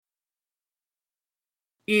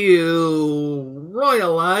Ew,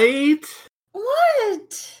 Royalite!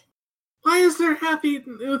 What? Why is there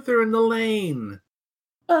half-eaten Uther in the lane?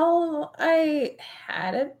 Well, I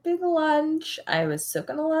had a big lunch. I was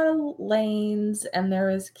soaking a lot of lanes, and there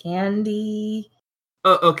was candy.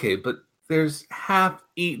 Okay, but there's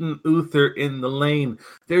half-eaten Uther in the lane.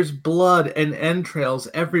 There's blood and entrails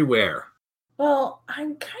everywhere. Well,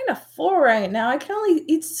 I'm kind of full right now. I can only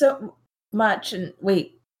eat so much. And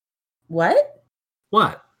wait, what?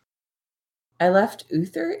 What? I left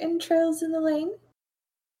Uther entrails in the lane?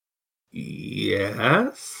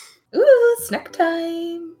 Yes? Ooh, snack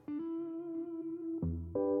time.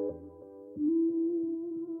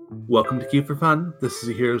 Welcome to QFF. This is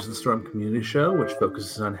a Heroes of the Storm community show which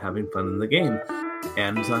focuses on having fun in the game.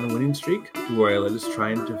 Anne's on a winning streak. Royalite is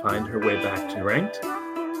trying to find her way back to ranked.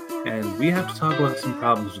 And we have to talk about some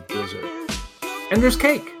problems with Blizzard. And there's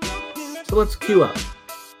cake! So let's queue up.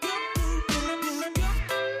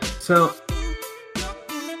 So,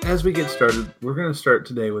 as we get started, we're going to start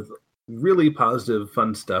today with really positive,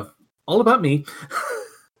 fun stuff. All about me.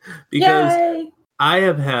 Because Yay! I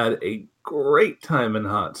have had a great time in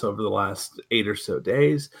HOTS over the last 8 or so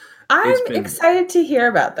days. I'm excited to hear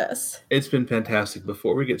about this. It's been fantastic.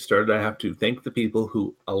 Before we get started, I have to thank the people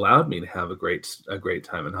who allowed me to have a great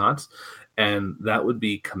time in HOTS. And that would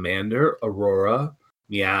be Commander, Aurora,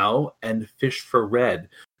 Meow, and Fish for Red,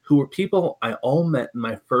 who were people I all met in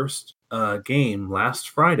my first game last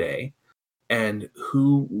Friday and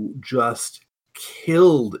who just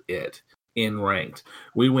killed it in ranked.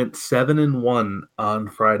 We went 7-1 on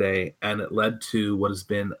Friday, and it led to what has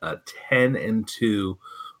been a 10-2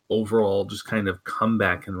 overall, just kind of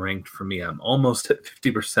comeback in ranked for me. I'm almost at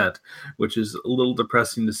 50%, which is a little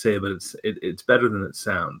depressing to say, but it's better than it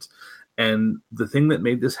sounds. And the thing that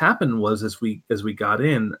made this happen was as we got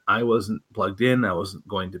in, I wasn't plugged in. I wasn't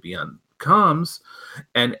going to be on comms,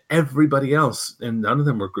 and everybody else, and none of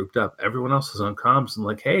them were grouped up. Everyone else was on comms and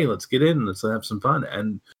like, hey, let's get in, let's have some fun.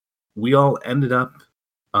 And we all ended up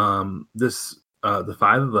the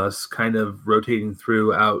 5 of us kind of rotating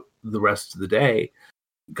throughout the rest of the day,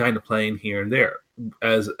 kind of playing here and there.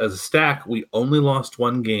 As a stack, we only lost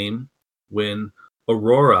one game when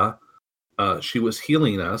Aurora, she was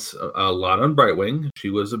healing us a lot on Brightwing.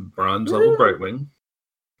 She was a bronze level Brightwing,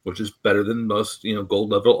 which is better than most, gold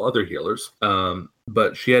level other healers.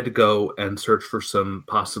 But she had to go and search for some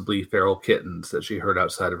possibly feral kittens that she heard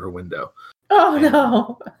outside of her window. Oh,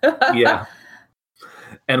 no. Yeah.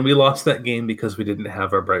 And we lost that game because we didn't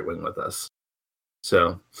have our Brightwing with us.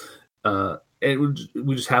 So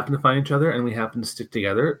we just happened to find each other, and we happened to stick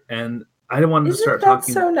together. And I didn't want to start talking.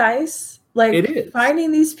 Isn't that so nice? Like, it is.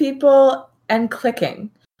 Finding these people and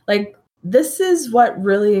clicking. Like, this is what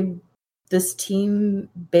really this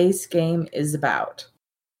team-based game is about.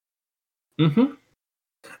 Mm-hmm.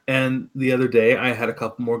 And the other day, I had a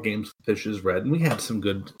couple more games with Fish's Red, and we had some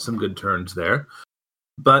good turns there.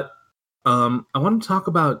 But I want to talk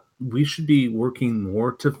about we should be working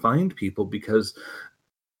more to find people, because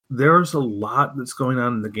there's a lot that's going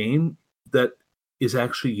on in the game that is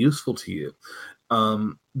actually useful to you.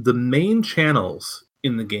 The main channels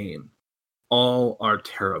in the game all are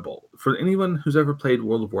terrible. For anyone who's ever played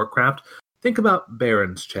World of Warcraft, think about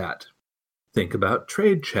Baron's chat. Think about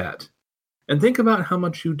trade chat. And think about how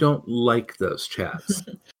much you don't like those chats.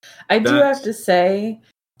 I do have to say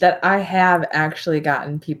that I have actually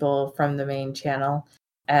gotten people from the main channel,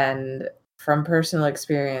 and from personal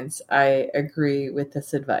experience, I agree with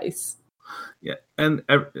this advice. Yeah, and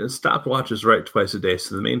stopwatch is right twice a day,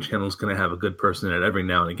 so the main channel is going to have a good person in it every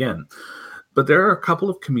now and again. But there are a couple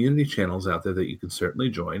of community channels out there that you can certainly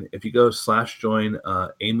join. If you go /join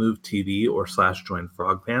AMove TV or /join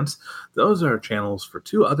Frog Pants, those are channels for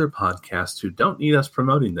 2 other podcasts who don't need us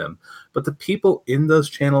promoting them. But the people in those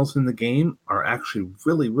channels in the game are actually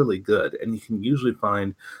really, really good. And you can usually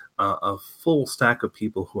find a full stack of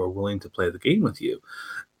people who are willing to play the game with you.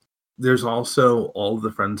 There's also all of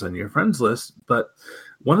the friends on your friends list. But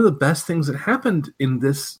one of the best things that happened in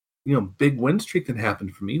this big win streak that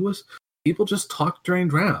happened for me was people just talked during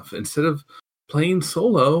draft. Instead of playing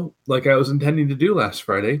solo like I was intending to do last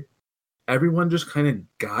Friday, everyone just kind of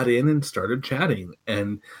got in and started chatting.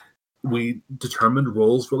 And we determined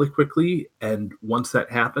roles really quickly. And once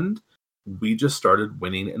that happened, we just started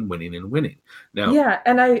winning and winning and winning. Now, yeah,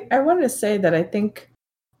 and I wanted to say that I think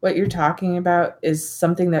what you're talking about is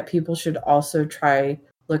something that people should also try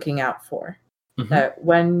looking out for. Mm-hmm. That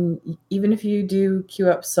even if you do queue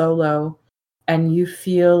up solo, and you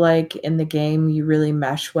feel like in the game you really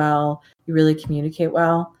mesh well, you really communicate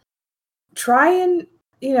well, try and,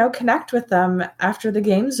 connect with them after the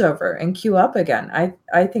game's over and queue up again.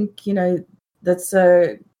 I think, that's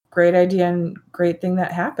a great idea and great thing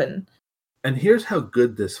that happened. And here's how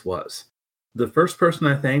good this was. The first person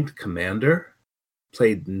I thanked, Commander,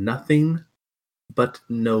 played nothing but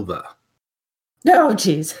Nova. Oh,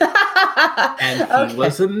 geez. And he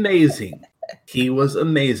was amazing. He was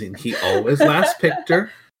amazing. He always last picked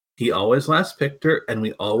her. And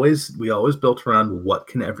we always built around what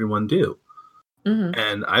can everyone do. Mm-hmm.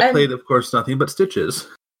 And I played, of course, nothing but Stitches.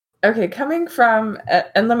 Okay, coming from,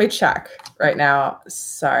 and let me check right now.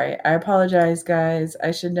 Sorry, I apologize, guys.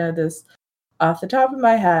 I should know this off the top of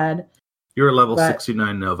my head. You're a level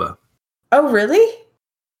 69 Nova. Oh, really?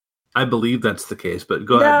 I believe that's the case, but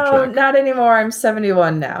go ahead and check. No, not anymore. I'm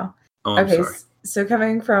 71 now. Oh, I'm sorry. So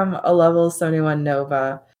coming from a level 71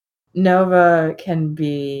 Nova can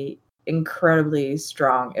be incredibly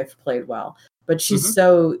strong if played well, but she's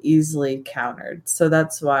so easily countered. So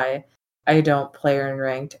that's why I don't play her in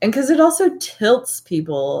ranked. And because it also tilts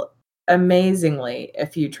people amazingly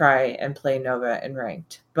if you try and play Nova in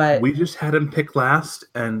ranked. But we just had him pick last,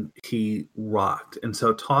 and he rocked. And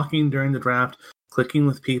so talking during the draft, clicking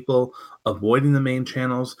with people, avoiding the main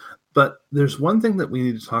channels. But there's one thing that we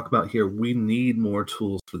need to talk about here. We need more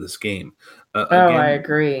tools for this game. Again, I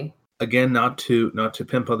agree. Again, not to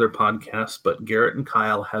pimp other podcasts, but Garrett and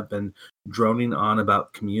Kyle have been droning on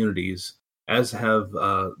about communities, as have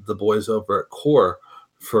the boys over at Core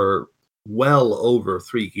for well over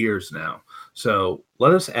 3 years now. So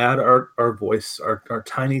let us add our voice, our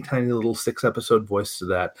tiny, tiny little 6-episode voice to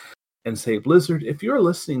that, and say, Blizzard, if you're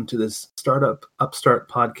listening to this upstart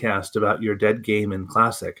podcast about your dead game in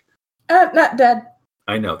Classic. Not dead.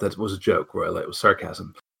 I know, that was a joke, Royalite. It was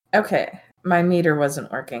sarcasm. Okay, my meter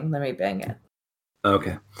wasn't working. Let me bang it.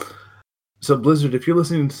 Okay. So, Blizzard, if you're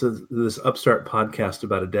listening to this upstart podcast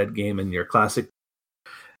about a dead game in your Classic,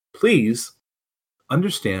 please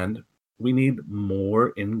understand we need more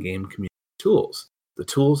in-game community tools. The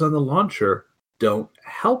tools on the launcher don't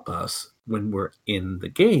help us when we're in the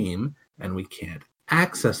game and we can't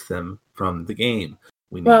access them from the game.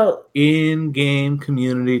 We need in-game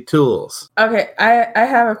community tools. Okay, I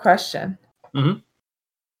have a question. Mm-hmm.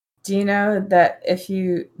 Do you know that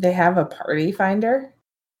they have a party finder?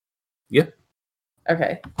 Yeah.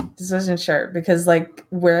 Okay, just wasn't sure because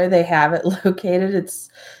where they have it located, it's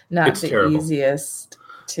the terrible. Easiest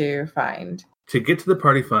to find. To get to the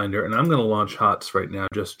party finder, and I'm going to launch HOTS right now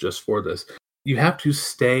just for this, you have to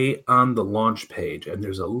stay on the launch page, and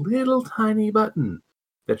there's a little tiny button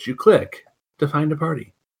that you click to find a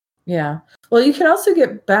party. Yeah. Well, you can also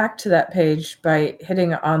get back to that page by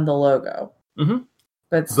hitting on the logo. Mm-hmm.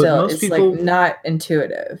 But still, it's not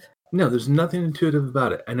intuitive. No, there's nothing intuitive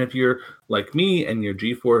about it. And if you're like me and your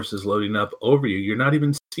GeForce is loading up over you, you're not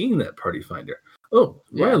even seeing that party finder. Oh,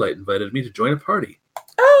 Royalite invited me to join a party.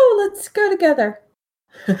 Oh, let's go together.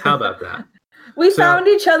 How about that? We found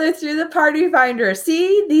each other through the party finder.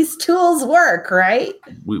 See, these tools work, right?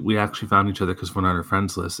 We actually found each other because we're on our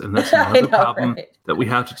friends list. And that's another problem that we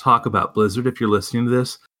have to talk about. Blizzard, if you're listening to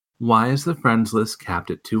this, why is the friends list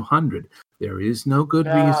capped at 200? There is no good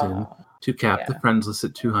reason to cap the friends list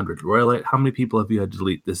at 200. Royalite, how many people have you had to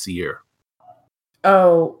delete this year?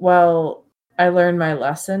 Oh, well, I learned my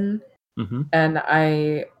lesson. Mm-hmm. And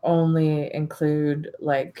I only include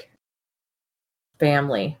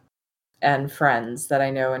family and friends that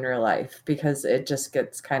I know in real life because it just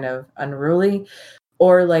gets kind of unruly,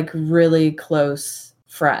 or really close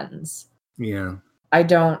friends. Yeah. I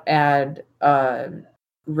don't add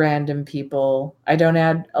random people. I don't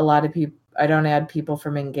add a lot of people. I don't add people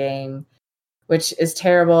from in-game, which is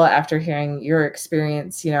terrible after hearing your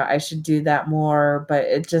experience. I should do that more, but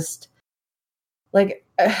it just I'm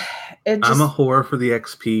a whore for the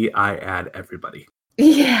XP. I add everybody.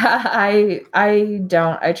 Yeah, I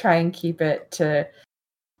don't. I try and keep it to,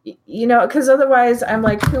 because otherwise I'm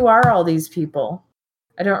like, who are all these people?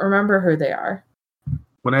 I don't remember who they are.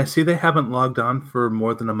 When I see they haven't logged on for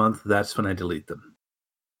more than a month, that's when I delete them.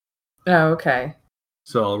 Oh, okay.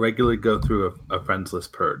 So I'll regularly go through a friends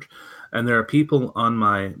list purge. And there are people on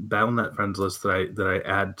my Battle.net friends list that I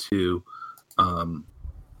add to.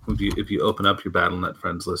 If you open up your Battle.net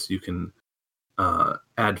friends list, you can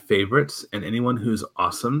add favorites, and anyone who's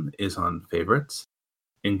awesome is on favorites,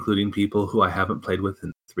 including people who I haven't played with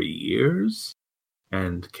in 3 years,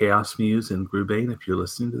 and Chaos Muse and Grubane, if you're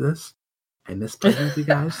listening to this. I miss playing with you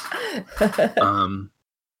guys.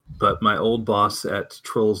 But my old boss at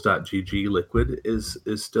trolls.gg, Liquid, is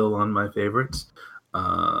still on my favorites.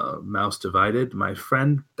 Mouse Divided, my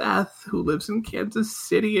friend Beth, who lives in Kansas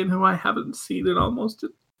City and who I haven't seen in almost a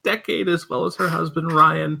decade, as well as her husband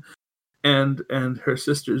Ryan and her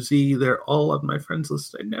sister Z. They're all on my friends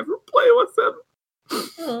list. I never play with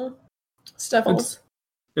them. Stuffles.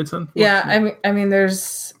 It's unfortunate. Yeah, I mean,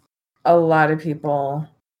 there's a lot of people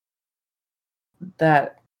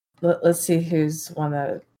that let's see who's one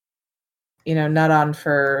that not on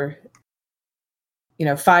for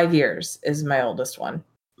 5 years is my oldest one.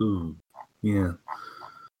 Ooh, yeah.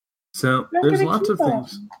 So there's lots of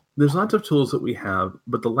things. There's lots of tools that we have,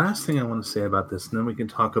 but the last thing I want to say about this, and then we can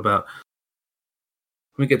talk about.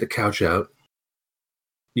 Let me get the couch out.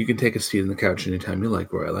 You can take a seat on the couch anytime you like,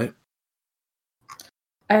 Royalite.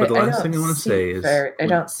 But the last thing I want to say is I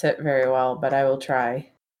don't sit very well, but I will try.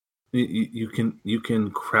 You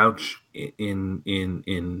can crouch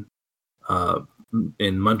in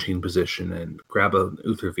munching position and grab an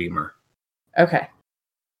Uther femur. Okay.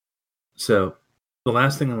 So the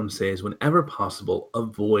last thing I want to say is, whenever possible,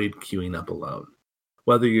 avoid queuing up alone.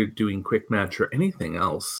 Whether you're doing quick match or anything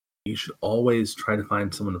else, you should always try to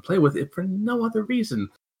find someone to play with, if for no other reason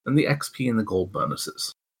than the XP and the gold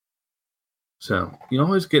bonuses. So you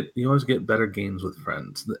always get better games with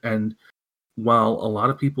friends. And while a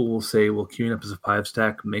lot of people will say, well, queuing up as a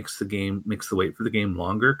 5-stack makes the wait for the game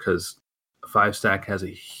longer because a 5-stack has a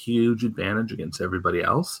huge advantage against everybody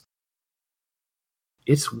else,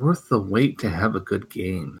 it's worth the wait to have a good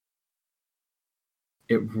game.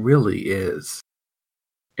 It really is.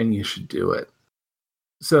 And you should do it.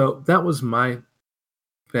 So that was my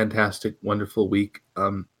fantastic, wonderful week.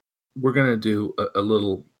 We're going to do a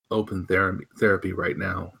little open therapy right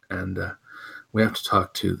now. And we have to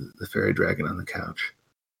talk to the fairy dragon on the couch.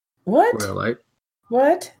 What? Royalite.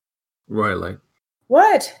 What? Royalite.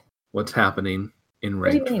 What? What's happening in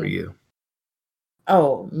ranked for you?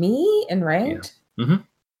 Oh, me in ranked? Yeah.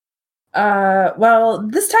 Mm-hmm. Well,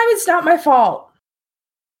 this time it's not my fault.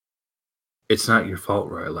 It's not your fault,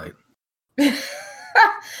 Royalite.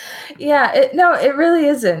 Yeah, it really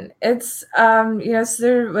isn't. It's so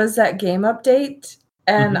there was that game update,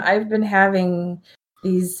 and I've been having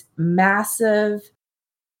these massive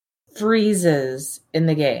freezes in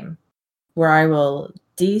the game where I will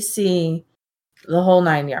DC the whole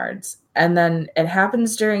 9 yards. And then it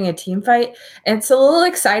happens during a team fight. And it's a little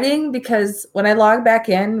exciting because when I log back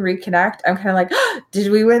in, reconnect, I'm kind of like, oh,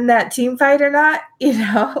 did we win that team fight or not?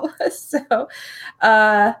 So,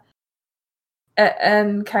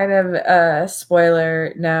 and kind of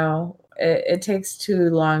spoiler, no, it takes too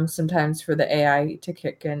long sometimes for the AI to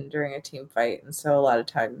kick in during a team fight. And so a lot of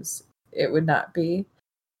times it would not be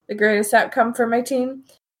the greatest outcome for my team.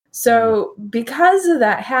 So because of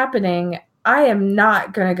that happening, I am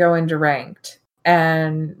not going to go into ranked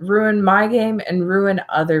and ruin my game and ruin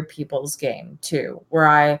other people's game too, where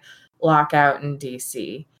I lock out in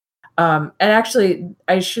DC. And actually,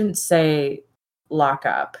 I shouldn't say lock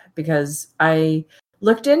up because I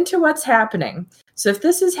looked into what's happening. So if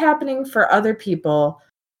this is happening for other people,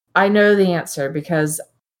 I know the answer because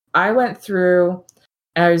I went through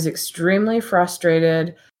and I was extremely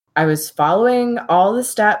frustrated. I was following all the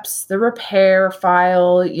steps, the repair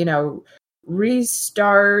file,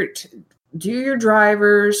 restart, do your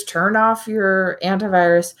drivers, turn off your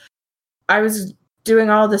antivirus. I was doing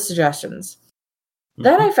all the suggestions.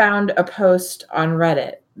 Then I found a post on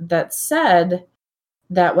Reddit that said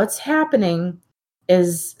that what's happening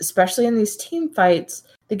is, especially in these team fights,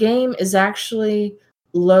 the game is actually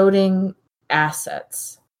loading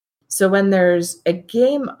assets. So when there's a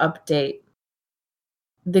game update,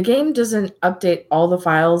 the game doesn't update all the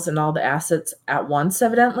files and all the assets at once,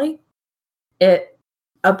 evidently. It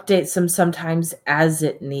updates them sometimes as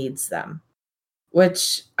it needs them,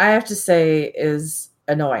 which I have to say is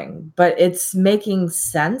annoying. But it's making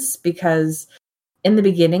sense because in the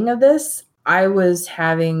beginning of this, I was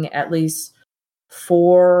having at least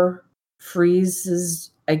 4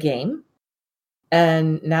 freezes a game.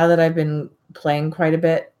 And now that I've been playing quite a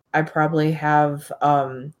bit, I probably have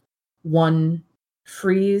 1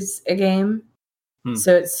 freeze a game.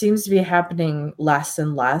 So it seems to be happening less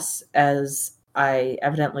and less as I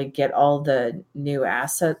evidently get all the new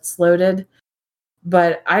assets loaded.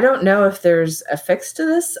 But I don't know if there's a fix to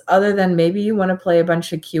this other than maybe you want to play a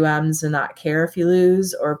bunch of QMs and not care if you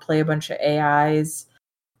lose, or play a bunch of AIs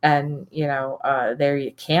and, there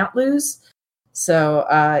you can't lose. So,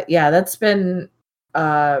 that's been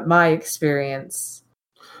my experience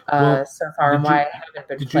so far, and why I haven't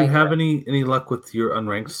been playing. Did you have any luck with your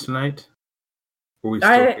unranked tonight? Or were we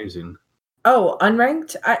still freezing? Oh,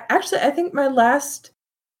 unranked? I think my last...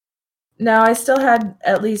 No, I still had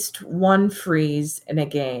at least 1 freeze in a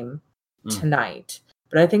game tonight.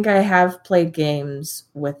 But I think I have played games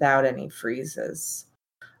without any freezes.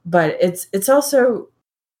 But it's also...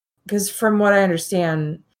 Because from what I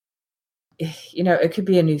understand, it could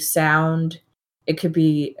be a new sound. It could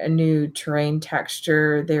be a new terrain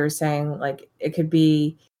texture. They were saying like it could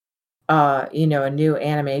be, a new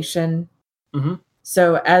animation. Mm-hmm.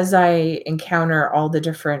 So as I encounter all the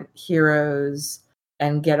different heroes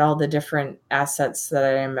and get all the different assets that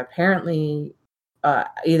I am apparently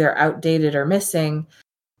either outdated or missing,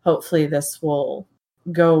 hopefully this will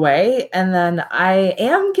go away. And then I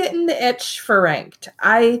am getting the itch for ranked.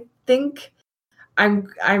 I think I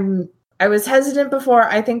was hesitant before.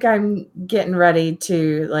 I think I'm getting ready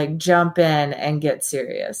to like jump in and get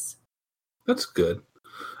serious. That's good.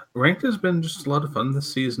 Ranked has been just a lot of fun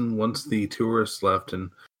this season once the tourists left, and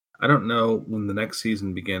I don't know when the next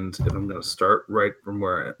season begins if I'm going to start right from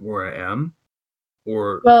where I am.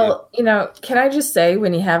 Well, can I just say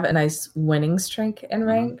when you have a nice winning streak in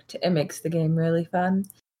ranked, it makes the game really fun.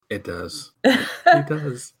 It does. It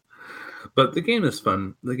does. But the game is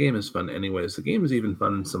fun. The game is fun anyways. The game is even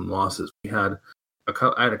fun in some losses. I had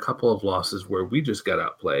a couple of losses where we just got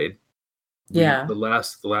outplayed. Yeah. The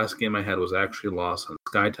last game I had was actually a loss on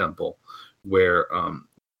Sky Temple, where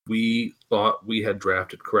we thought we had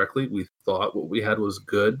drafted correctly. We thought what we had was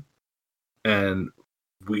good, and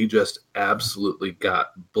we just absolutely got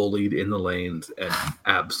bullied in the lanes and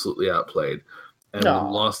absolutely outplayed. And we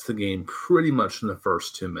lost the game pretty much in the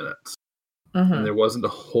first 2 minutes. Mm-hmm. And there wasn't a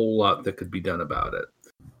whole lot that could be done about it.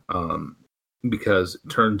 Because it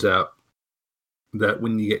turns out that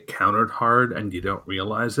when you get countered hard and you don't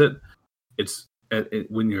realize it,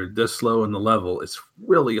 when you're this low in the level, it's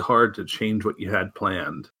really hard to change what you had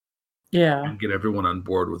planned. Yeah. And get everyone on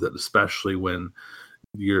board with it, especially when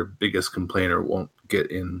your biggest complainer won't get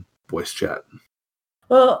in voice chat.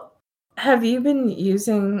 Well, have you been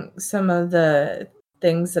using some of the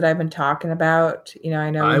things that I've been talking about? I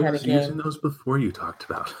know we had a game. I was using those before you talked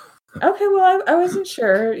about. Okay, well, I wasn't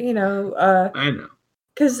sure, I know.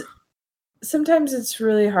 Because sometimes it's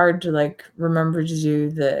really hard to, like, remember to do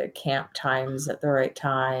the camp times at the right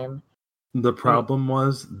time. The problem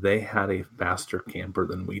was they had a faster camper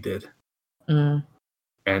than we did. Mm.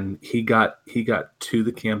 And he got to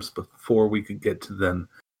the camps before we could get to them,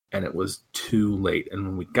 and it was too late. And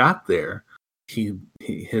when we got there,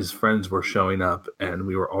 his friends were showing up, and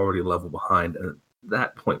we were already a level behind. And at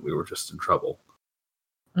that point, we were just in trouble.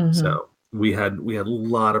 Mm-hmm. So we had a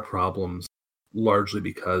lot of problems, largely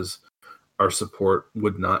because our support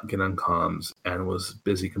would not get on comms and was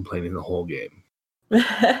busy complaining the whole game.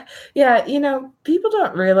 Yeah, people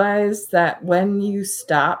don't realize that when you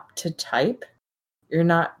stop to type, you're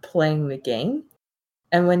not playing the game.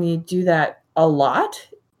 And when you do that a lot,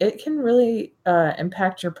 it can really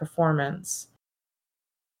impact your performance.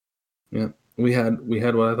 Yeah, we had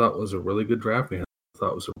what I thought was a really good draft. I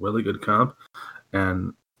thought it was a really good comp,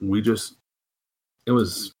 and it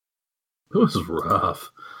was rough.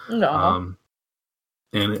 No.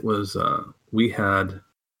 And it was we had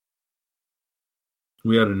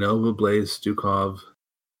a Nova, Blaze, Stukov,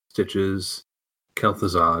 Stitches,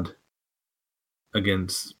 Kel'Thuzad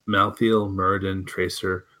against Malthael, Muradin,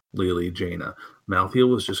 Tracer, Lily, Jaina. Malthael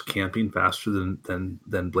was just camping faster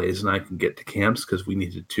than Blaze and I can get to camps because we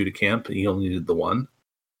needed 2 to camp, and he only needed the 1.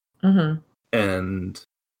 Mm-hmm. And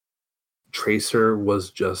Tracer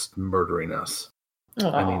was just murdering us.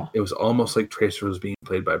 Aww. I mean, it was almost like Tracer was being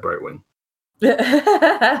played by Brightwing.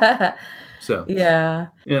 So yeah.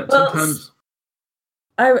 Well, sometimes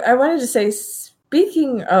I wanted to say,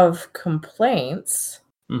 speaking of complaints,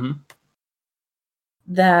 mm-hmm.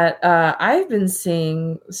 that I've been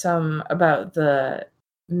seeing some about the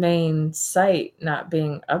main site not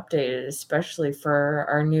being updated, especially for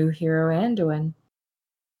our new hero Anduin.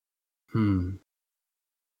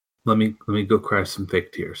 Let me go cry some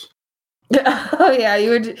fake tears. Oh yeah, you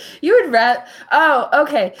would Oh,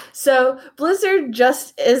 okay. So Blizzard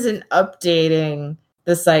just isn't updating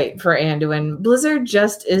the site for Anduin. Blizzard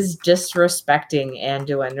just is disrespecting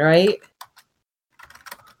Anduin, right?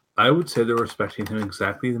 I would say they're respecting him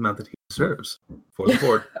exactly the amount that he deserves for the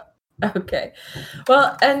board. Okay.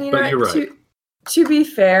 Well, and but you're right. To be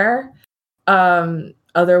fair, other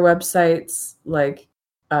websites like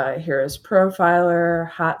Heroes Profiler,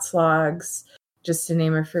 Hot Slogs, just to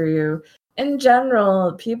name a few, in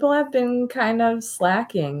general, people have been kind of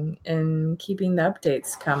slacking in keeping the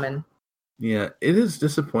updates coming. Yeah, it is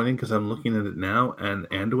disappointing because I'm looking at it now, and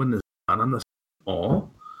Anduin is not on the site at all,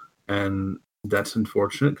 and that's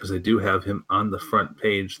unfortunate because they do have him on the front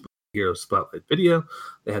page, the Hero Spotlight video.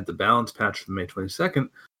 They had the balance patch from May 22nd,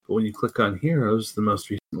 but when you click on Heroes, the most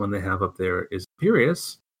recent one they have up there is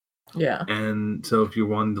Imperius. Yeah. And so if you're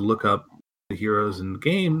wanting to look up the heroes in the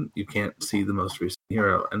game, you can't see the most recent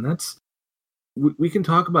hero. And that's, we can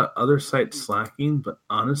talk about other sites slacking, but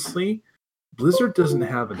honestly, Blizzard doesn't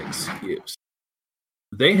have an excuse.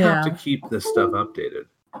 They have to keep this stuff updated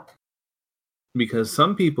because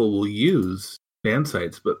some people will use fan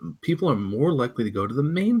sites, but people are more likely to go to the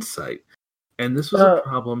main site. And this was a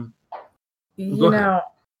problem.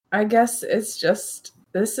 I guess it's just,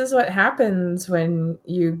 this is what happens when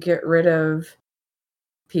you get rid of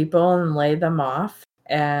people and lay them off,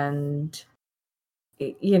 and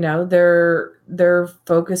they're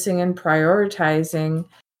focusing and prioritizing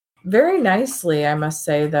very nicely, I must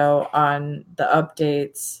say, though, on the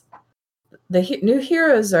updates. The new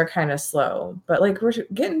heroes are kind of slow, but like we're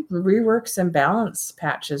getting reworks and balance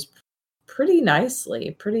patches pretty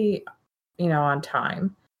nicely, pretty on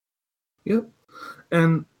time. Yep.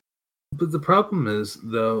 But the problem is,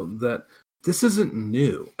 though, that this isn't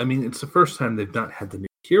new. I mean, it's the first time they've not had the new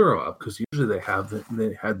hero up, because usually they had the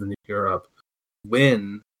new hero up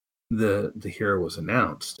when the hero was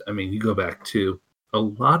announced. I mean, you go back to a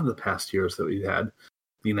lot of the past heroes that we've had,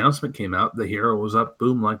 the announcement came out, the hero was up,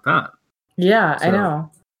 boom, like that. Yeah, so, I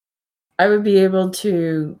know. I would be able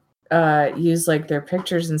to use like their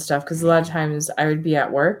pictures and stuff, because a lot of times I would be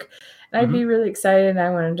at work and I'd be really excited and I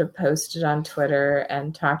wanted to post it on Twitter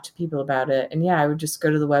and talk to people about it. And yeah, I would just go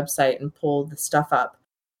to the website and pull the stuff up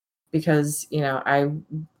because,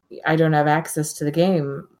 I don't have access to the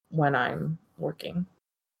game when I'm working.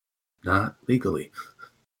 Not legally.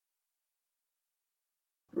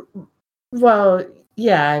 Well,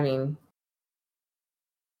 yeah, I mean,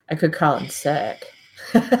 I could call in sick.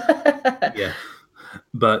 Yeah,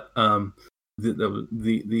 but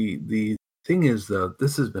the thing is, though,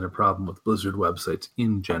 this has been a problem with Blizzard websites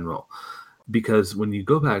in general, because when you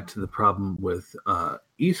go back to the problem with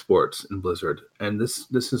esports in Blizzard, and this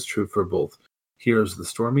is true for both Heroes of the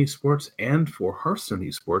Storm esports and for Hearthstone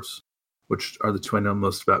esports, which are the two I know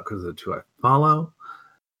most about because of the two I follow,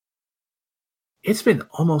 it's been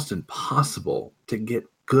almost impossible to get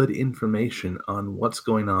good information on what's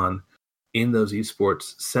going on in those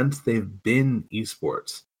esports since they've been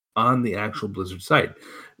esports on the actual Blizzard site.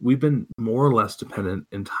 We've been more or less dependent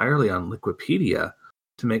entirely on Wikipedia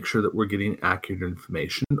to make sure that we're getting accurate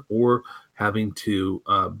information, or having to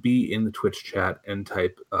be in the Twitch chat and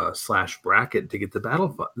type /bracket to get the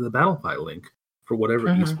Battlefy link for whatever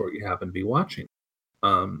esport you happen to be watching.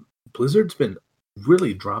 Blizzard's been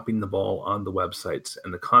really dropping the ball on the websites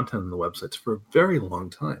and the content on the websites for a very long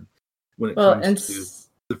time when it comes to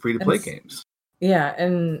the free-to-play games. Yeah,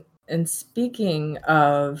 and speaking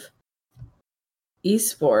of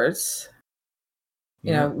esports,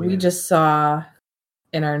 we just saw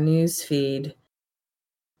in our news feed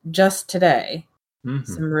just today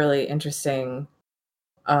some really interesting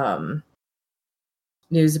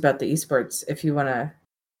news about the esports. If you want to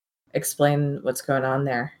explain what's going on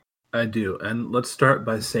there. I do, and let's start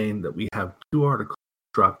by saying that we have 2 articles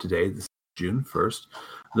dropped today. This is June 1st.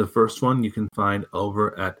 The first one you can find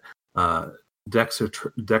over at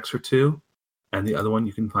Dexer2, and the other one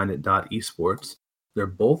you can find at .esports. They're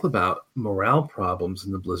both about morale problems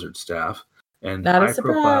in the Blizzard staff and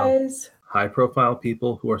high-profile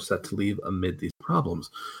people who are set to leave amid these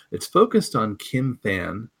problems. It's focused on Kim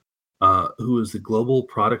Fan, who is the global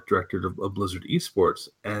product director of Blizzard Esports,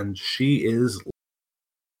 and she is...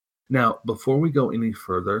 Now, before we go any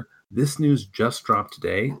further, this news just dropped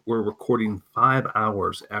today. We're recording 5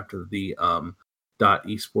 hours after the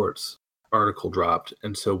 .esports article dropped,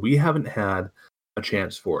 and so we haven't had a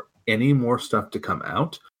chance for any more stuff to come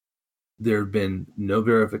out. There have been no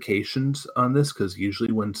verifications on this, because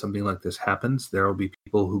usually when something like this happens, there will be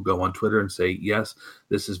people who go on Twitter and say, yes,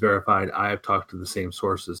 this is verified, I have talked to the same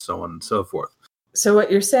sources, so on and so forth. So what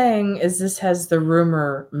you're saying is this has the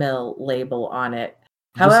rumor mill label on it.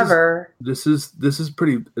 However, this is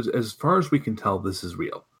pretty, as far as we can tell, this is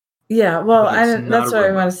real. Yeah, well, that's what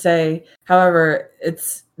I want to say. However,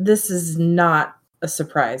 this is not a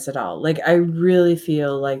surprise at all. Like, I really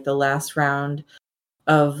feel like the last round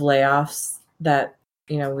of layoffs that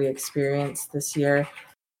we experienced this year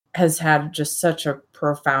has had just such a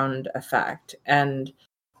profound effect, and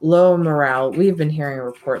low morale. We've been hearing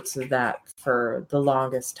reports of that for the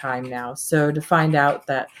longest time now. So to find out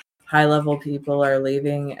that high-level people are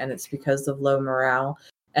leaving and it's because of low morale,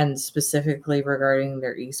 and specifically regarding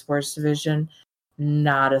their esports division,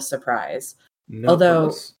 not a surprise. No,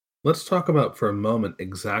 although let's talk about for a moment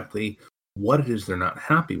exactly what it is they're not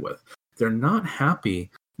happy with. They're not happy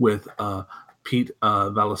with Pete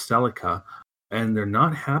Valestelica, and they're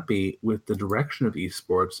not happy with the direction of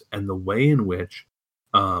esports and the way in which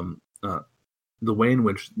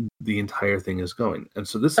the entire thing is going. And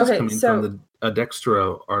so this is coming from the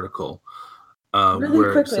Dextro article, really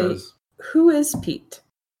where quickly, it says, who is Pete?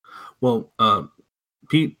 Well,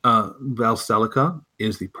 Pete Valstelica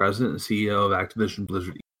is the president and CEO of Activision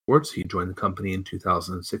Blizzard Esports. He joined the company in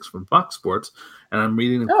 2006 from Fox Sports, and I'm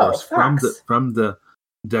reading, of course, Fox. from the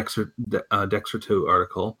Dexerto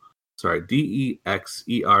article. Sorry,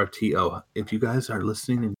 Dexerto. If you guys are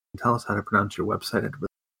listening and tell us how to pronounce your website, I'd really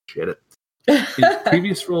appreciate it. In his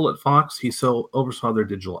previous role at Fox, he oversaw their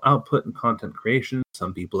digital output and content creation.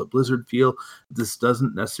 Some people at Blizzard feel this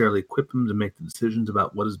doesn't necessarily equip him to make the decisions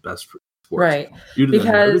about what is best for sports, right? Due to the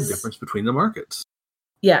noted difference between the markets.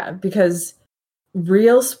 Yeah, because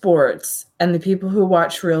real sports and the people who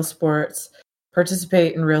watch real sports,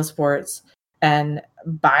 participate in real sports, and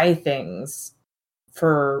buy things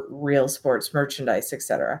for real sports merchandise,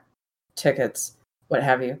 etc., tickets, what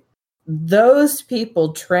have you. Those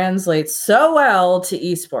people translate so well to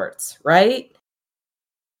esports, right?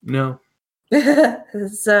 No.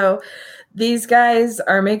 So these guys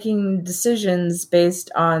are making decisions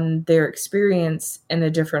based on their experience in a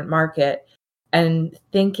different market and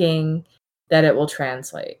thinking that it will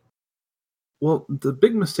translate. Well, the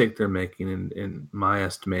big mistake they're making, in my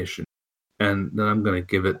estimation, and then I'm going to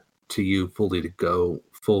give it to you fully to go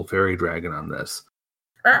full fairy dragon on this.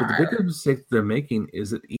 But the biggest mistake they're making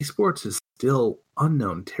is that esports is still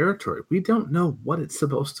unknown territory. We don't know what it's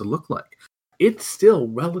supposed to look like. It's still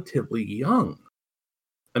relatively young.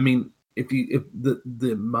 I mean, if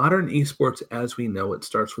the modern esports as we know it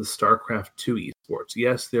starts with StarCraft 2 esports.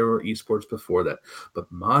 Yes, there were esports before that,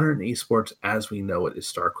 but modern esports as we know it is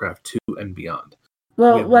StarCraft 2 and beyond.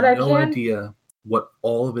 Well, we have no idea what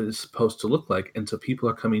all of it is supposed to look like, and so people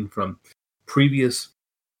are coming from previous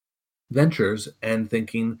ventures and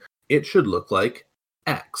thinking it should look like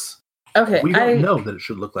X. Okay, we don't know that it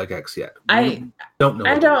should look like X yet. I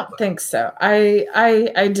don't think so.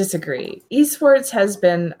 I disagree. Esports has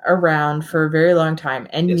been around for a very long time,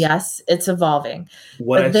 and yes it's evolving.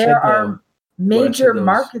 But there are major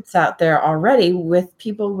markets out there already with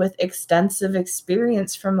people with extensive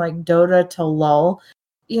experience from like Dota to LoL.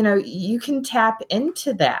 You know, you can tap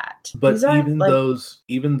into that. But even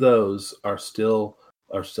those are still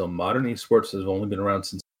modern esports. Has only been around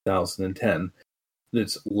since 2010.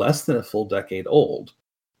 It's less than a full decade old,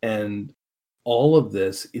 and all of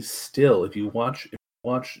this is still, if you watch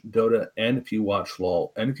Dota, and if you watch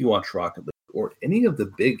LoL, and if you watch Rocket League, or any of the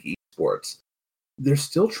big esports, they're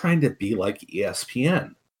still trying to be like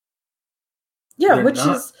ESPN. Yeah, which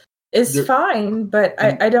is fine, but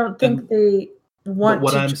I don't think they want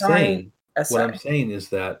to try. What I'm saying is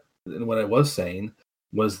that, and what I was saying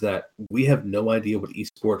was that we have no idea what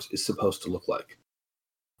esports is supposed to look like.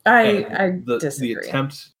 I disagree.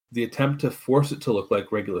 The attempt to force it to look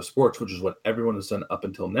like regular sports, which is what everyone has done up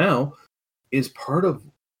until now, is part of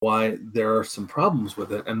why there are some problems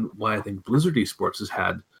with it, and why I think Blizzard Esports has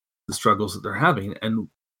had the struggles that they're having. And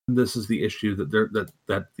this is the issue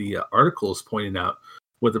that the article is pointing out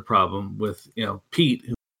with the problem with Pete,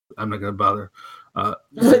 who I'm not going to bother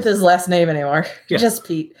with his last name anymore. Yeah. Just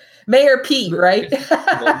Pete. Mayor Pete, right?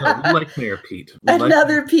 No, we like Mayor Pete.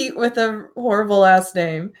 Another Pete with a horrible last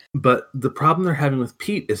name. But the problem they're having with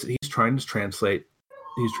Pete is that he's trying to translate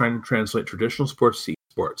traditional sports to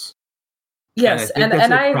esports. Yes, and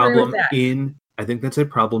I agree with that. I think that's a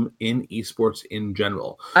problem in esports in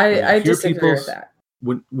general. I disagree with that.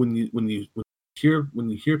 When you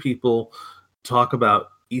hear people talk about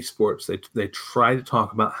esports, they try to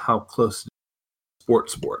talk about how close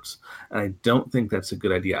sports, and I don't think that's a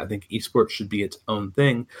good idea. I think esports should be its own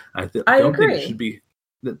thing. I don't think it should be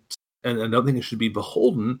that, and I don't think it should be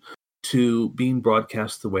beholden to being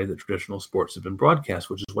broadcast the way that traditional sports have been broadcast,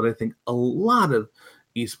 which is what I think a lot of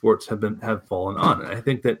esports have fallen on. And I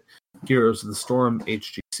think that Heroes of the Storm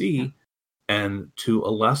HGC, and to a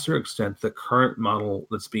lesser extent the current model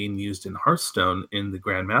that's being used in Hearthstone in the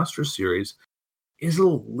Grandmaster series, is a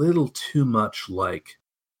little too much like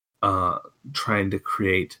trying to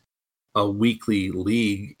create a weekly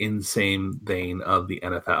league in the same vein of the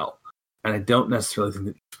NFL. And I don't necessarily think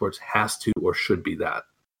that esports has to or should be that.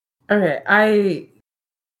 Okay,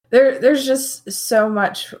 there's just so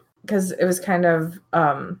much, because it was kind of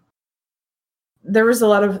there was a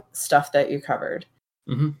lot of stuff that you covered.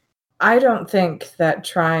 Mm-hmm. I don't think that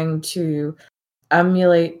trying to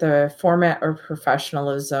emulate the format or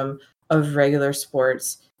professionalism of regular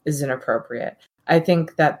sports is inappropriate. I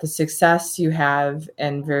think that the success you have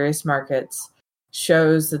in various markets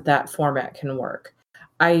shows that format can work.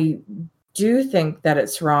 I do think that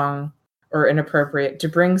it's wrong or inappropriate to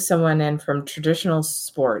bring someone in from traditional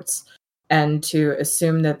sports and to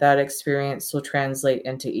assume that experience will translate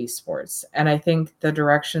into esports. And I think the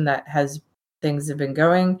direction that things have been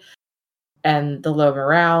going, and the low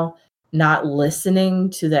morale, not listening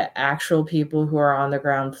to the actual people who are on the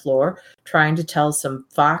ground floor, trying to tell some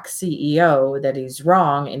Fox CEO that he's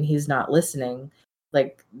wrong and he's not listening.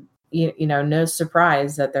 Like, you know, no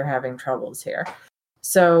surprise that they're having troubles here.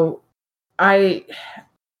 So I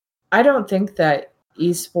don't think that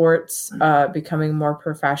esports becoming more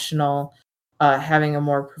professional, having a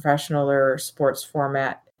more professional or sports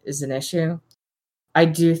format is an issue. I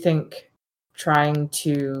do think trying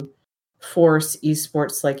to force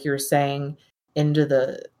esports, like you're saying, into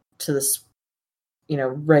the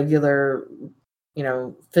regular,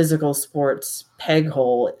 physical sports peg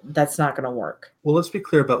hole, that's not going to work. Well, let's be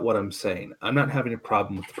clear about what I'm saying. I'm not having a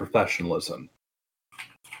problem with the professionalism.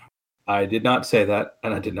 I did not say that,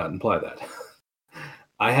 and I did not imply that.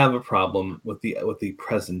 I have a problem with the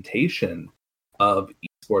presentation of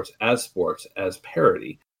esports as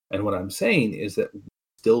parody. And what I'm saying is that we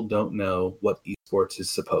still don't know what esports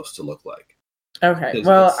is supposed to look like. Okay.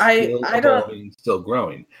 Well, I don't. Still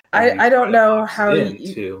growing. I don't know how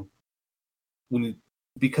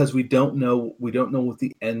because we don't know what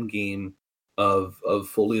the end game of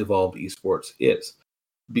fully evolved esports is.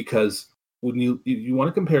 Because when you want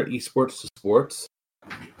to compare esports to sports,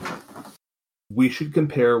 we should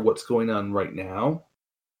compare what's going on right now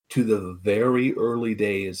to the very early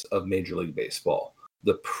days of Major League Baseball,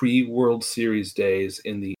 the pre-World Series days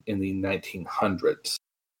in the 1900s,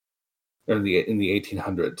 or in the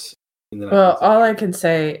 1800s. Well, all I can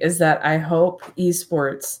say is that I hope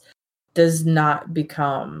esports does not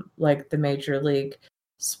become like the Major League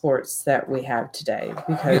sports that we have today,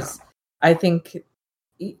 because I think,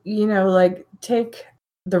 like, take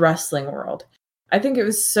the wrestling world. I think it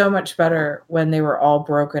was so much better when they were all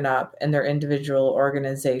broken up in their individual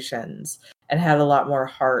organizations and had a lot more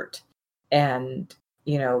heart and,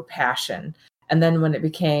 passion. And then when it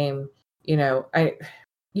became, I know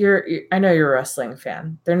you're a wrestling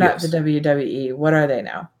fan. They're not the WWE. What are they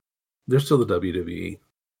now? They're still the WWE.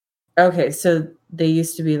 Okay, so they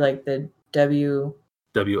used to be like the WF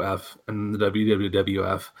and the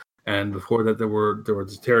WWF, and before that there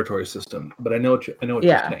was a territory system. But I know what you're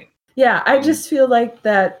saying. Yeah, I just feel like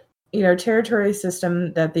that, territory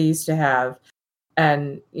system that they used to have,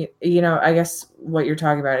 and, I guess what you're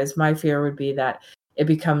talking about is, my fear would be that it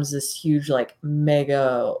becomes this huge, like,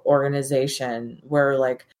 mega organization where,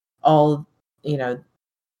 like, all,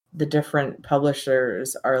 the different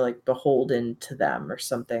publishers are, like, beholden to them or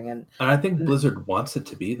something. And I think Blizzard wants it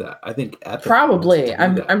to be that. I think Epic probably.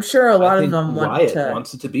 I'm sure a lot of them Riot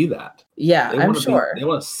wants it to be that. Yeah, I'm sure. They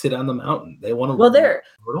want to sit on the mountain. They want to rule it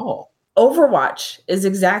all. Overwatch is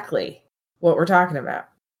exactly what we're talking about.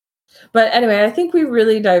 But anyway, I think we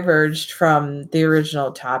really diverged from the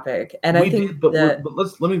original topic, and I think but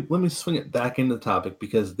let me swing it back into the topic,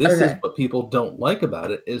 because this is what people don't like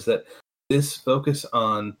about it, is that this focus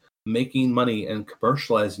on making money and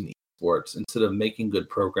commercializing esports instead of making good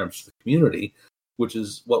programs for the community, which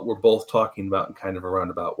is what we're both talking about in kind of a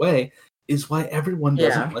roundabout way, is why everyone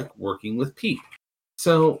doesn't like working with Pete.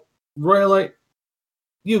 So, Royalite,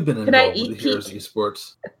 you've been involved with Heroes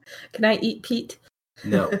Esports. Can I eat Pete?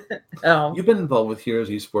 No. Oh. You've been involved with Heroes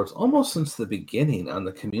Esports almost since the beginning on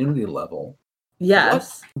the community level.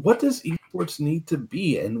 Yes. What does esports need to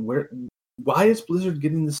be, and why is Blizzard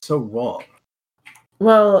getting this so wrong?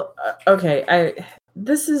 Well, okay,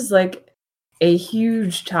 this is like a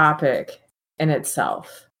huge topic in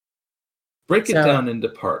itself. Break it down into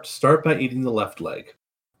parts. Start by eating the left leg.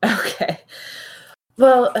 Okay.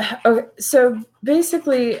 Well, okay, so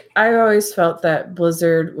basically, I always felt that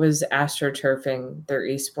Blizzard was astroturfing their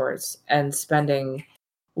esports and spending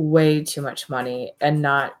way too much money and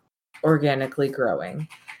not organically growing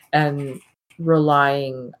and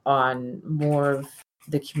relying on more of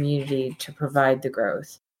the community to provide the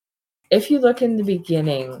growth. If you look in the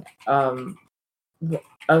beginning of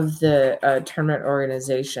the tournament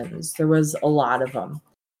organizations, there was a lot of them,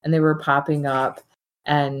 and they were popping up.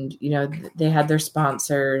 And, they had their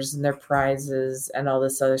sponsors and their prizes and all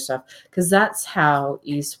this other stuff, because that's how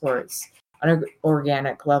esports on an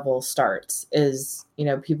organic level starts, is,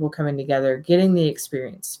 people coming together, getting the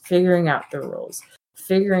experience, figuring out the rules,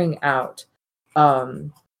 figuring out, how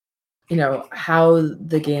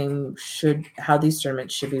these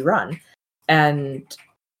tournaments should be run. And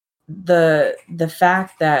the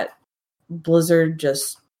fact that Blizzard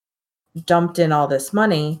just dumped in all this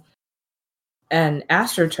money and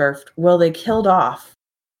astroturfed, well, they killed off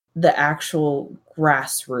the actual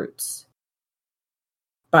grassroots.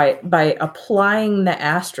 By applying the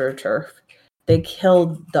astroturf, they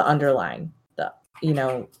killed the underlying,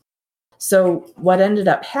 So what ended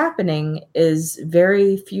up happening is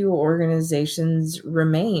very few organizations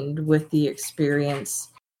remained with the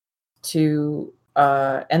experience to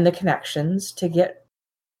and the connections to get,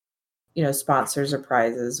 sponsors or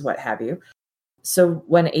prizes, what have you. So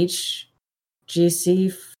when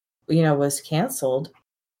HGC, was canceled,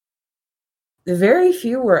 very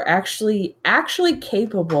few were actually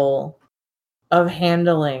capable of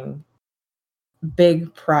handling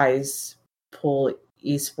big prize pool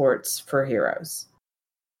esports for heroes.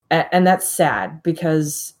 And that's sad,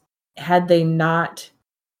 because had they not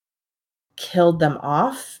killed them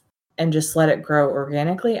off and just let it grow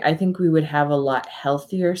organically, I think we would have a lot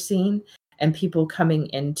healthier scene and people coming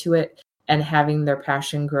into it and having their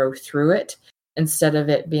passion grow through it, instead of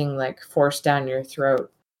it being like forced down your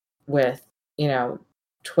throat with,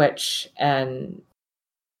 Twitch and,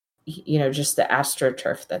 just the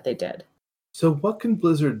AstroTurf that they did. So what can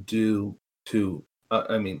Blizzard do to,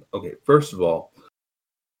 okay, first of all,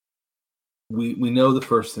 we know the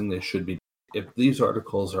first thing they should be, if these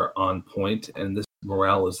articles are on point and this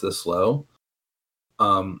morale is this low,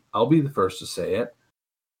 I'll be the first to say it.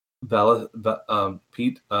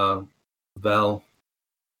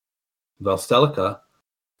 Valstelica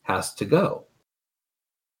has to go.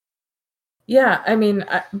 Yeah,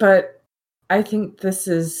 but I think this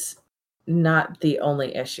is not the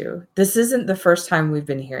only issue. This isn't the first time we've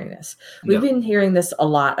been hearing this. We've been hearing this a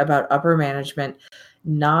lot about upper management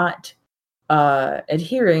not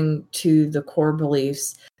adhering to the core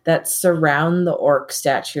beliefs that surround the orc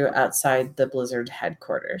statue outside the Blizzard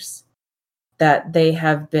headquarters. That they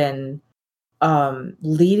have been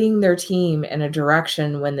leading their team in a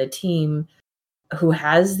direction when the team who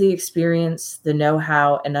has the experience, the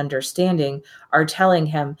know-how, and understanding are telling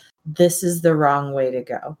him this is the wrong way to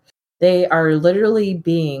go. They are literally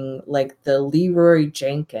being like the Leroy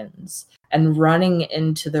Jenkins and running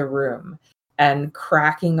into the room and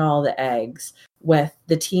cracking all the eggs with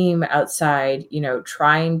the team outside,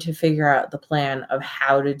 trying to figure out the plan of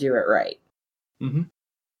how to do it right. Mm-hmm.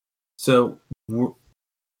 So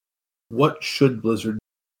what should Blizzard,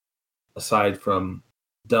 aside from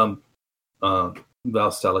dump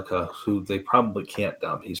Valstelica, who they probably can't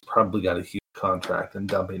dump? He's probably got a huge contract, and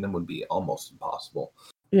dumping him would be almost impossible.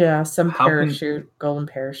 Yeah, golden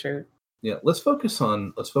parachute. Yeah, let's focus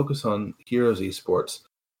on Heroes Esports.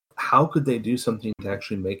 How could they do something to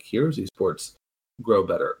actually make Heroes Esports grow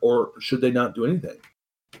better, or should they not do anything?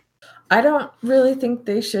 I don't really think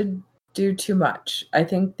they should do too much. I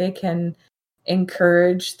think they can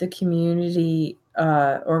encourage the community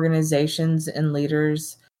organizations and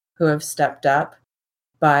leaders who have stepped up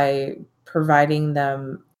by providing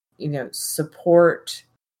them, support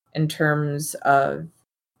in terms of,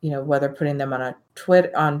 whether putting them on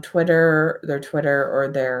Twitter, their Twitter or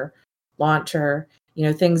their launcher,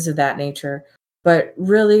 things of that nature. But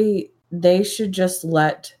really, they should just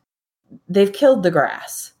they've killed the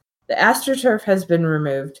grass. The AstroTurf has been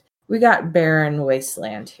removed. We got barren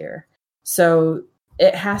wasteland here. So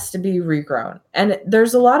it has to be regrown. And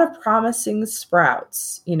there's a lot of promising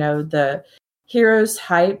sprouts. The Heroes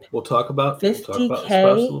Hype. We'll talk about 50K. Sprouts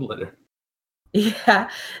a little later. Yeah,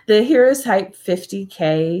 the Heroes Hype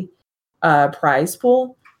 50K prize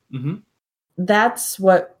pool. Mm-hmm. That's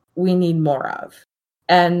what we need more of.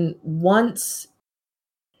 And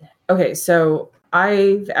so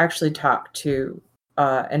I've actually talked to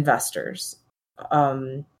investors.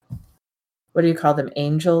 What do you call them?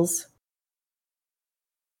 Angels?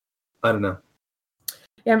 I don't know.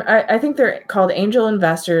 Yeah, I think they're called angel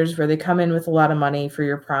investors, where they come in with a lot of money for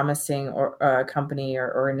your promising company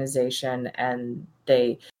or organization, and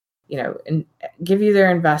they, give you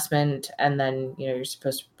their investment, and then you're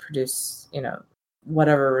supposed to produce,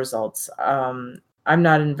 whatever results. I'm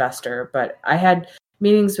not an investor, but I had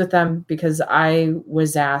meetings with them because I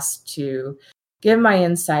was asked to give my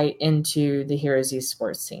insight into the Heroes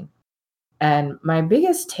Esports scene. And my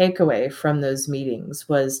biggest takeaway from those meetings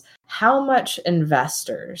was how much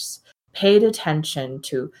investors paid attention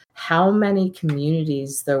to how many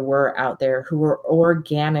communities there were out there who were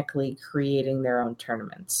organically creating their own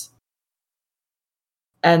tournaments.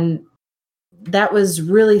 And that was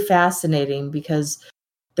really fascinating, because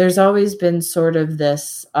there's always been sort of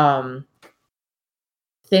this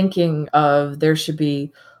thinking of there should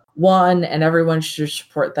be one and everyone should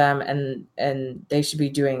support them and they should be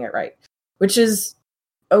doing it right. Which is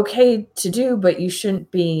okay to do, but you shouldn't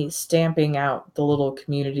be stamping out the little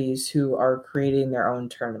communities who are creating their own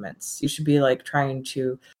tournaments. You should be trying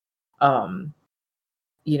to,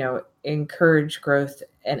 encourage growth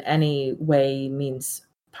in any way means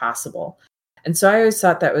possible. And so I always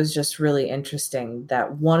thought that was just really interesting,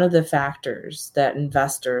 that one of the factors that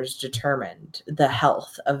investors determined the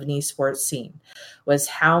health of an esports scene was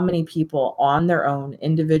how many people on their own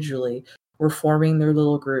individually were forming their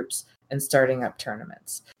little groups and starting up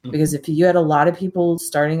tournaments. Because if you had a lot of people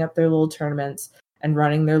starting up their little tournaments and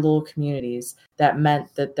running their little communities, that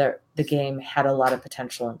meant that the game had a lot of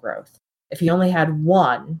potential and growth. If you only had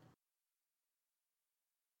one,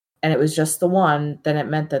 and it was just the one, then it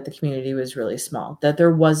meant that the community was really small, that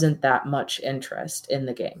there wasn't that much interest in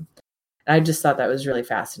the game. And I just thought that was really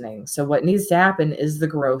fascinating. So what needs to happen is the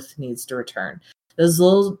growth needs to return. Those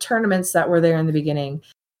little tournaments that were there in the beginning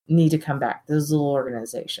need to come back, those little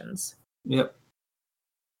organizations. Yep.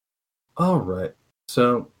 All right.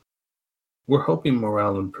 So we're hoping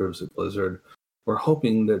morale improves at Blizzard. We're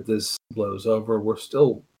hoping that this blows over. We're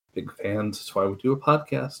still big fans. That's why we do a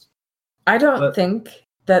podcast. I don't think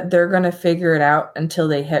that they're going to figure it out until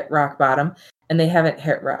they hit rock bottom, and they haven't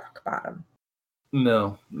hit rock bottom.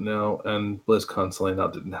 No, and BlizzCon selling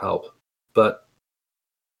out didn't help. But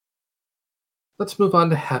let's move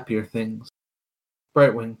on to happier things.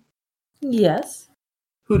 Brightwing. Yes?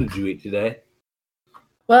 Who did you eat today?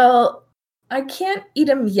 Well, I can't eat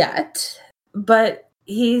him yet, but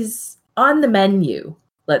he's on the menu,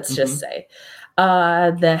 let's just say.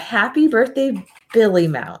 The Happy Birthday Billy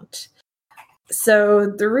Mount. So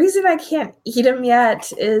the reason I can't eat him yet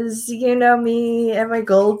is, you know me and my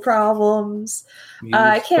gold problems.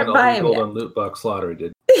 I can't buy him gold yet. On loot box lottery,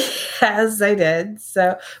 did? Yes, I did.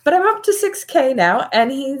 So, but I'm up to 6K now,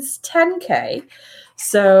 and he's 10K.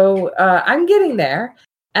 So I'm getting there.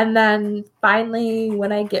 And then finally,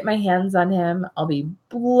 when I get my hands on him, I'll be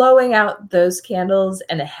blowing out those candles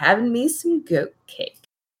and having me some goat cake.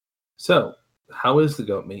 So, how is the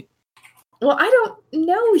goat meat? Well, I don't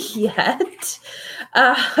know yet.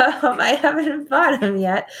 I haven't bought him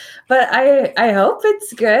yet, but I hope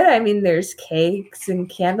it's good. I mean, there's cakes and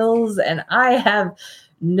candles, and I have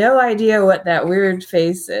no idea what that weird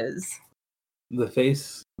face is. The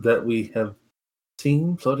face that we have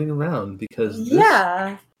seen floating around, because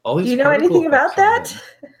all these. Do you know anything about that?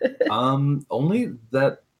 Only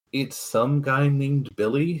that it's some guy named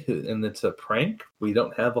Billy, and it's a prank. We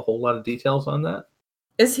don't have a whole lot of details on that.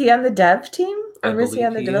 Is he on the dev team, or is he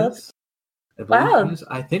on the development? Wow.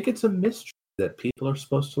 I think it's a mystery that people are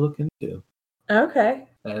supposed to look into. Okay.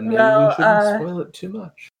 And maybe we shouldn't spoil it too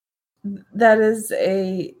much. That is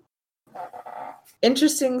a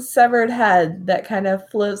interesting severed head that kind of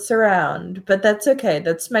floats around, but that's okay.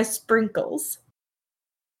 That's my sprinkles.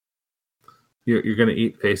 You're going to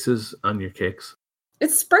eat faces on your cakes?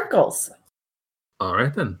 It's sprinkles. All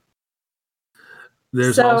right, then.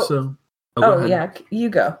 There's also... Oh yeah, you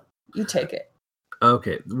go. You take it.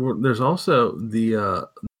 Okay. There's also the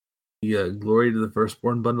Glory to the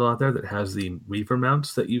Firstborn bundle out there that has the Reaver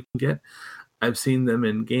mounts that you can get. I've seen them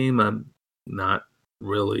in game. I'm not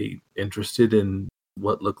really interested in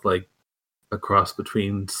what look like a cross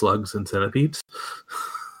between slugs and centipedes.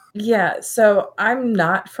 Yeah, so I'm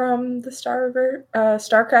not from the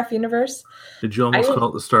StarCraft universe. Did you almost call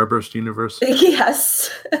it the Starburst universe? Yes.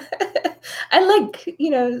 I like,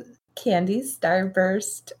 candies,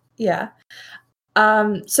 Starburst. Yeah.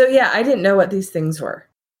 So yeah, I didn't know what these things were.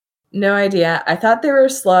 No idea. I thought they were a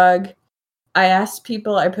slug. I asked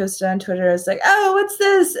people, I posted on Twitter, I was like, oh, what's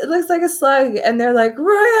this? It looks like a slug. And they're like,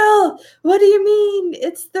 Royal, what do you mean?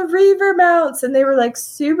 It's the Reaver mounts. And they were like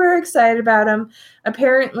super excited about them.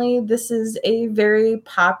 Apparently, this is a very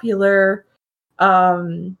popular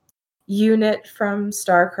unit from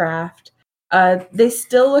StarCraft. They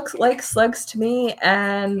still look like slugs to me,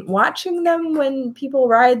 and watching them when people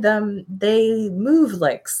ride them, they move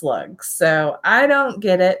like slugs. So I don't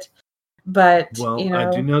get it. But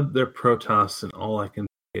I do know they're Protoss, and all I can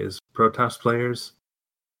say is Protoss players,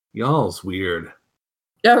 y'all's weird.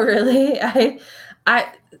 Oh really? I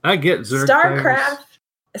get Zerg StarCraft. Players.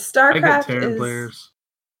 StarCraft I get Terran players.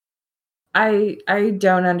 I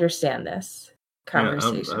don't understand this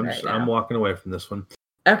conversation now. I'm walking away from this one.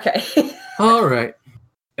 Okay. All right.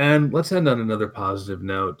 And let's end on another positive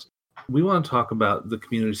note. We want to talk about the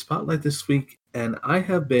community spotlight this week, and I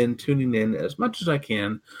have been tuning in as much as I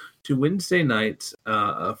can to Wednesday nights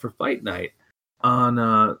for Fight Night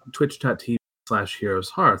on twitch.tv/Heroes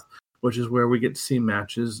Hearth, which is where we get to see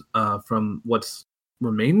matches from what's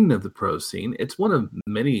remaining of the pro scene. It's one of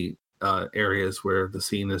many areas where the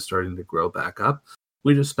scene is starting to grow back up.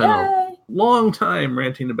 We just spent a long time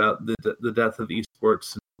ranting about the death of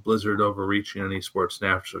esports and Blizzard overreaching on esports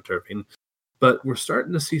and astroturfing, but we're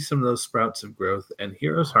starting to see some of those sprouts of growth, and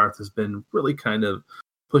Heroes Hearth has been really kind of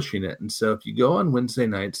pushing it. And so if you go on Wednesday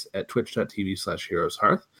nights at twitch.tv/Heroes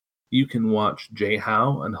Hearth, you can watch Jay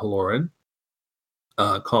Howe and Haloran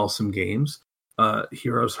call some games.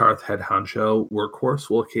 Heroes Hearth head honcho Workhorse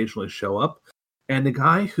will occasionally show up, and a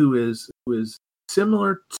guy who is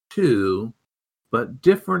similar to, but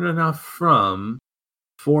different enough from,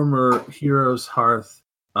 former Heroes Hearth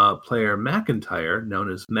player McIntyre,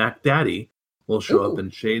 known as Mac Daddy, will show up in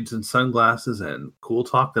shades and sunglasses and cool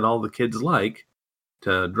talk that all the kids like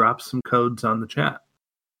to drop some codes on the chat.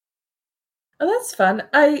 Oh, that's fun.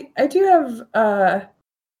 I do have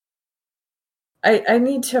I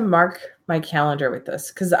need to mark my calendar with this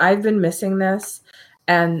because I've been missing this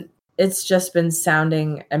and it's just been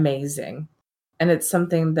sounding amazing. And it's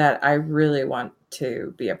something that I really want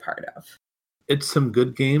to be a part of. It's some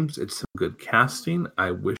good games. It's some good casting.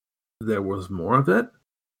 I wish there was more of it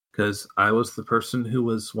because I was the person who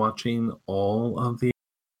was watching all of the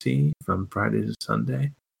NFC from Friday to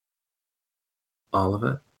Sunday. All of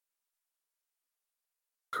it.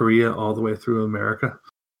 Korea all the way through America.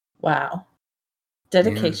 Wow.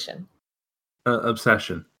 Dedication. Yeah.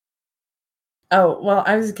 Obsession. Oh, well,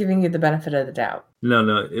 I was giving you the benefit of the doubt.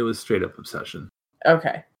 No, it was straight up obsession.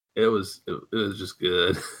 Okay. It was just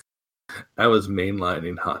good. I was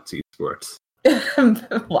mainlining hot Esports.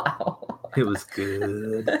 Wow. It was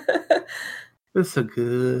good. It was so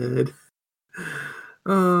good.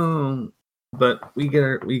 Oh, but we get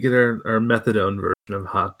our methadone version of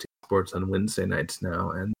hot Esports on Wednesday nights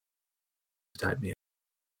now, and type me.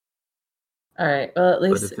 All right. Well, at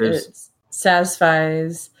least it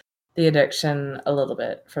satisfies the addiction a little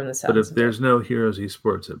bit from the sounds. But if there's no Heroes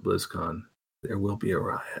Esports at BlizzCon, there will be a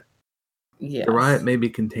riot. Yes. The riot may be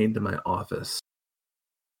contained to my office.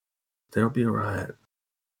 There'll be a riot.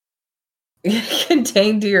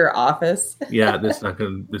 Contained to your office? Yeah, just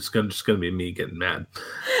gonna be me getting mad.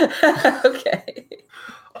 Okay.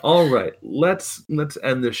 All right, let's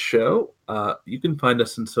end this show. You can find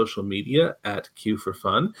us on social media at Q for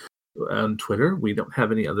Fun. On Twitter, we don't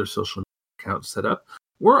have any other social accounts set up.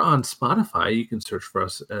 We're on Spotify. You can search for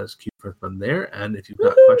us as Q for Fun there. And if you've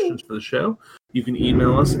got questions for the show, you can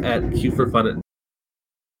email us at qforfun@.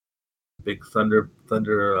 Big thunder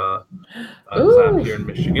clap here in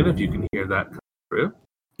Michigan, if you can hear that come through.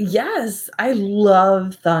 Yes, I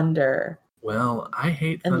love thunder. Well, I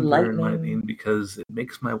hate thunder and lightning because it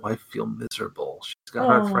makes my wife feel miserable. She's got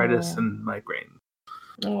arthritis and migraine.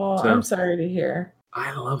 Oh, so, I'm sorry to hear.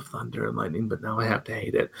 I love thunder and lightning, but now I have to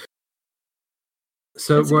hate it.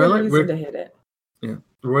 So, Royalite, to hate it. Yeah,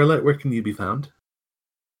 Royalite, where can you be found?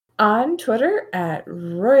 On Twitter at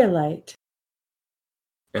Royalite.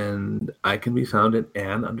 And I can be found at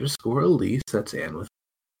Ann_Elise. That's Ann with.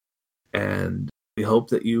 And we hope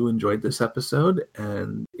that you enjoyed this episode.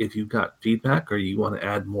 And if you've got feedback or you want to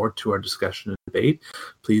add more to our discussion and debate,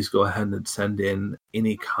 please go ahead and send in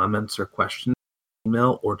any comments or questions,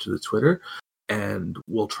 email or to the Twitter, and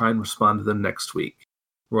we'll try and respond to them next week.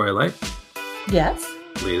 Royalite? Yes?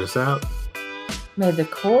 Lead us out. May the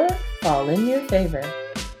core fall in your favor.